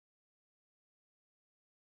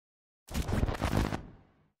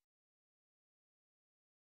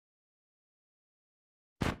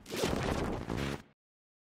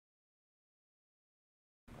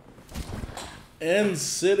And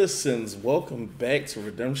citizens, welcome back to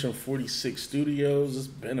Redemption 46 Studios. It's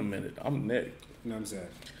been a minute. I'm Nick. And I'm Zach.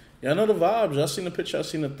 Y'all know the vibes. Y'all seen the picture, y'all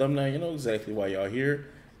seen the thumbnail. You know exactly why y'all here.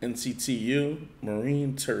 NCT U,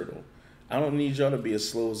 Marine Turtle. I don't need y'all to be as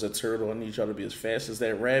slow as a turtle. I need y'all to be as fast as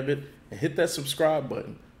that rabbit. And hit that subscribe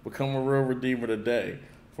button. Become a real redeemer today.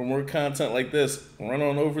 For more content like this, run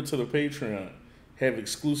on over to the Patreon. Have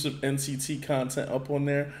exclusive NCT content up on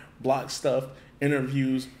there. Block stuff.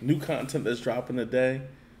 Interviews, new content that's dropping today.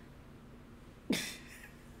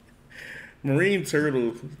 Marine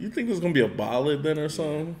Turtle, you think it's gonna be a ballad then or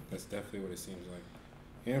something? Yeah, that's definitely what it seems like.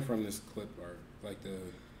 And from this clip art, like the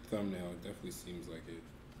thumbnail, it definitely seems like it.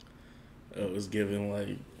 Oh, it's giving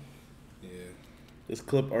like. Yeah. This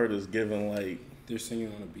clip art is giving like. They're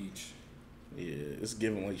singing on a beach. Yeah, it's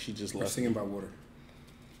giving like she just They're left. singing by water.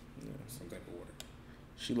 Yeah. Some type of water.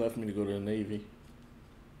 She left me to go to the Navy.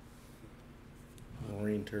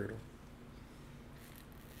 Marine Turtle.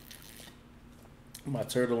 My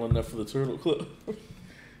turtle enough for the turtle club.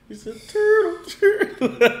 He said, turtle. Turtle.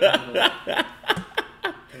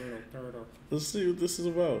 Let's see what this is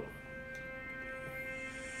about.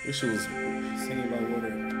 This shit was Singing by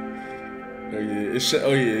water. Oh yeah,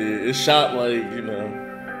 it's shot like, you know.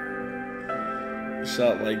 It's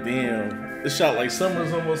shot like damn. It's shot like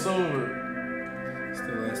summer's almost over. It's the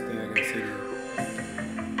last thing I gotta say to you.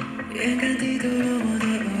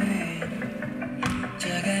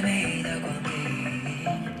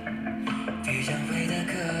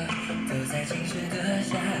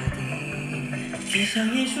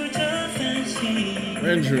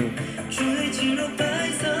 Andrew.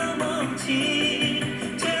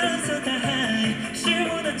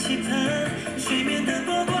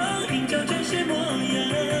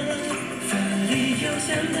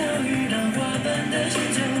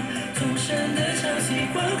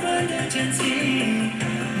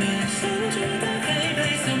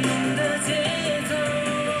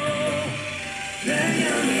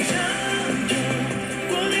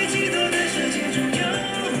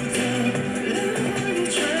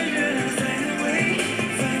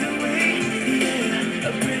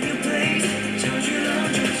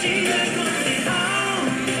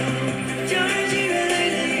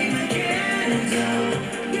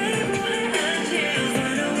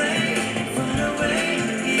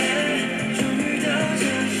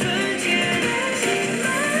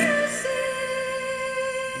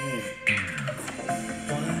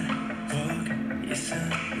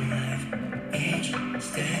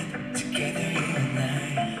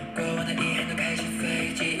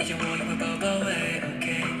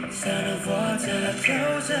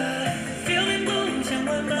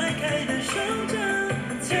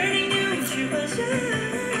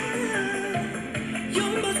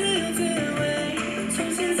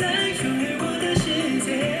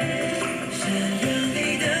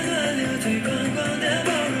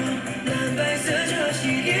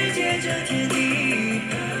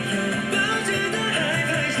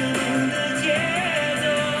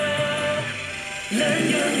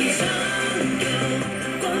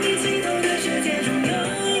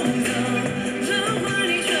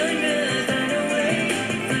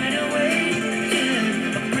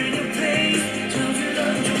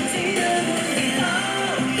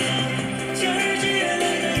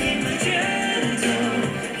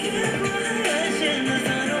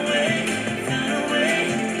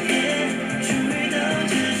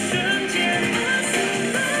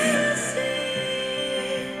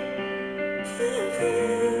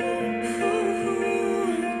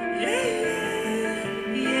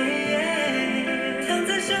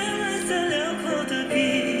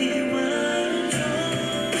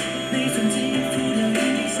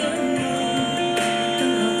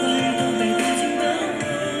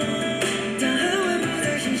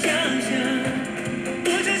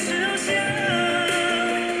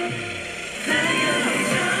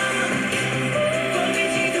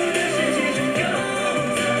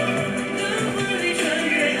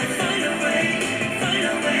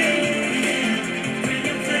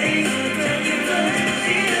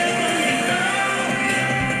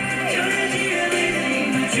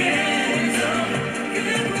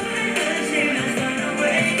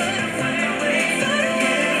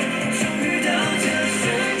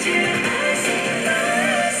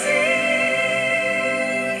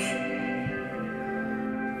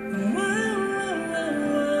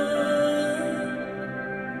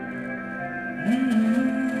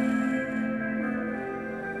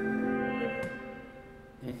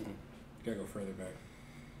 Gotta go further back.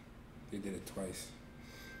 They did it twice.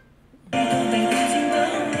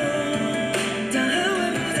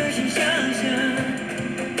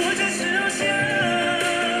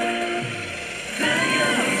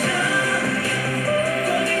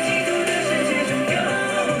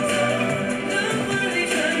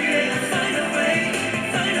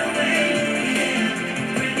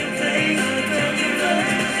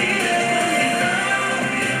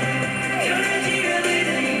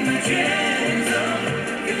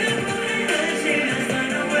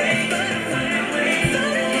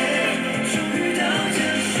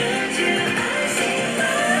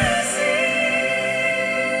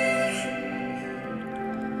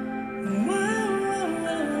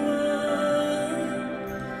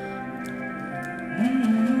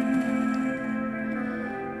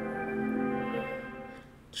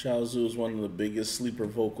 Chaozu is one of the biggest sleeper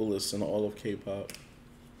vocalists in all of K-pop.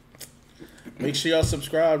 Make sure y'all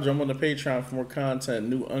subscribe. Jump on the Patreon for more content.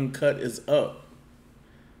 New Uncut is up.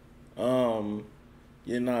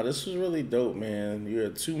 Yeah, nah, this was really dope, man. You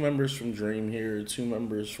had 2 members from Dream here, 2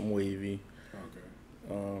 members from Wavy.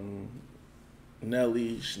 Okay.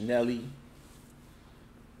 Nelly,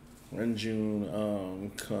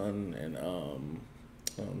 Renjun, Kun, and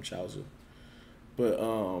Chaozu. But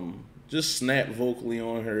just snap vocally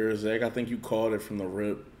on her. Zach, I think you called it from the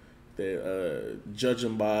rip. That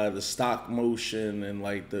judging by the stock motion and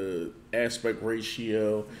like the aspect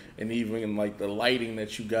ratio and even like the lighting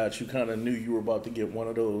that you got, you kind of knew you were about to get one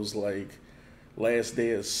of those like last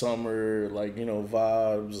day of summer, like, you know,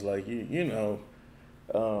 vibes, like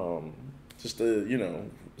just the,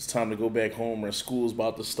 it's time to go back home or school's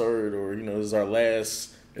about to start, or this is our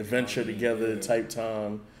last adventure together type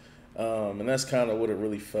time. And that's kind of what it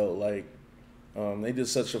really felt like. They did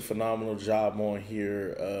such a phenomenal job on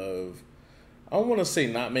here of, I don't want to say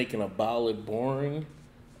not making a ballad boring,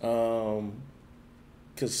 because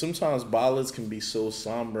sometimes ballads can be so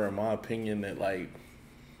somber, in my opinion, that like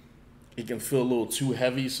it can feel a little too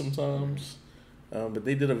heavy sometimes. But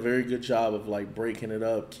they did a very good job of like breaking it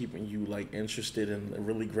up, keeping you like interested and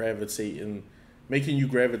really gravitating, making you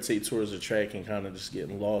gravitate towards the track and kind of just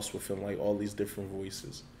getting lost within like all these different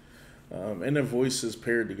voices. And their voices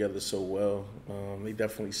paired together so well. They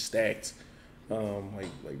definitely stacked,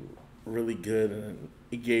 like really good, and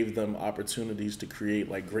it gave them opportunities to create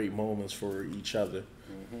like great moments for each other.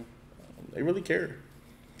 Mm-hmm. They really cared.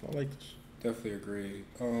 I like this. Definitely agree.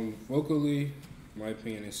 Vocally, my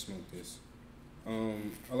opinion is smooth this. I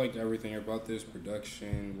liked everything about this: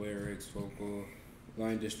 production, lyrics, vocal,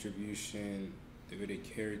 line distribution, the way they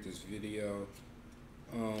carried this video.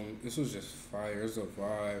 This was just fire. It was a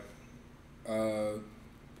vibe.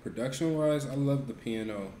 Production wise, I love the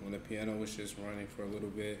piano. When the piano was just running for a little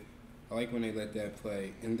bit, I like when they let that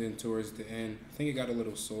play. And then towards the end, I think it got a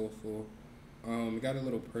little soulful. It got a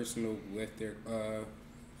little personal with their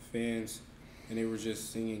fans, and they were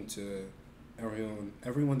just singing to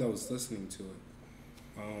everyone that was listening to it.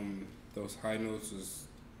 Those high notes was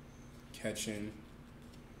catching.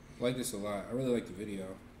 I like this a lot. I really like the video.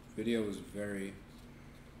 Video was very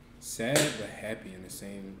sad but happy in the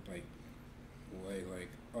same like way. Like,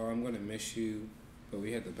 oh, I'm gonna miss you, but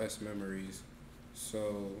we had the best memories,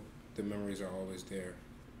 so the memories are always there.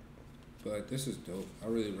 But this is dope. I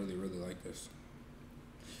really, really, really like this.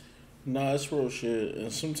 Nah, it's real shit.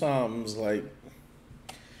 And sometimes, like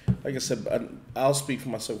I said, I'll speak for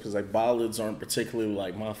myself because like ballads aren't particularly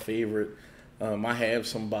like my favorite. I have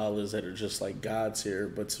some ballads that are just like God tier,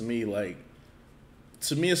 but to me,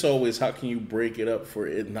 it's always how can you break it up for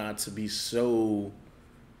it not to be so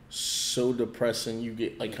depressing. You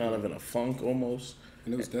get like kind of in a funk almost.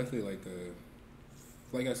 And it was definitely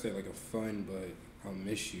like I said, like a fun but I'll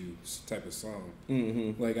miss you type of song.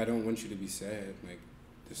 Mm-hmm. Like, I don't want you to be sad. Like,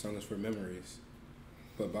 the song is for memories.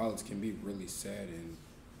 But ballads can be really sad and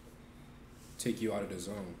take you out of the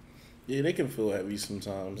zone. Yeah, they can feel heavy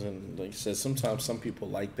sometimes. And like you said, sometimes some people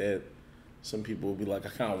like that. Some people will be like, I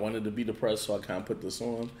kind of wanted to be depressed, so I kind of put this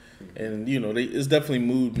on. Mm-hmm. And, it's definitely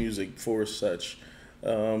mood music for such.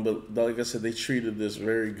 But like I said, they treated this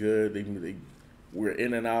very good. They were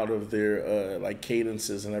in and out of their like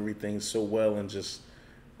cadences and everything so well, and just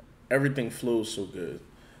everything flows so good.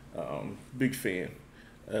 Big fan.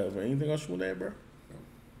 Anything else you want to add, bro? No.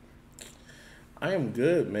 I am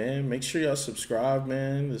good, man. Make sure y'all subscribe,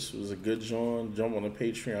 man. This was a good joint. Jump on the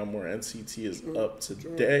Patreon. More NCT is up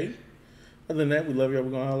today. Other than that, we love y'all.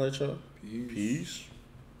 We're gonna holler at y'all. Peace. Peace.